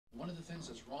One of the things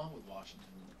that's wrong with Washington,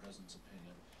 in the President's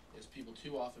opinion, is people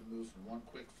too often move from one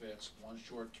quick fix, one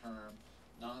short-term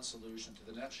non-solution to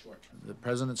the next short-term. The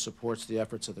President supports the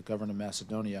efforts of the government of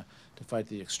Macedonia to fight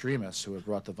the extremists who have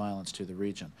brought the violence to the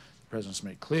region. The President's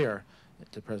made clear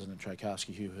to President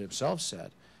Trajkovski, who himself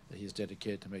said that he is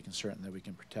dedicated to making certain that we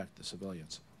can protect the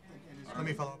civilians. Let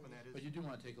me follow up on that. But you do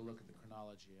want to take a look at the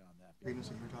chronology on that. Agreements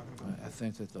that you were talking about? I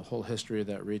think that the whole history of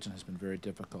that region has been very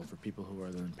difficult for people who are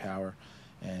in power,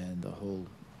 and the whole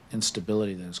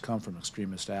instability that has come from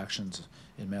extremist actions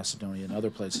in Macedonia and other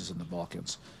places in the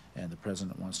Balkans. And the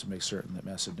President wants to make certain that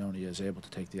Macedonia is able to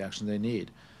take the action they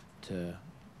need to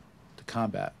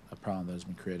combat a problem that has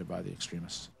been created by the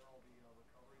extremists.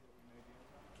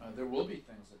 There will be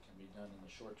things that can be done in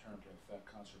the short term to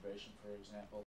affect conservation, for example.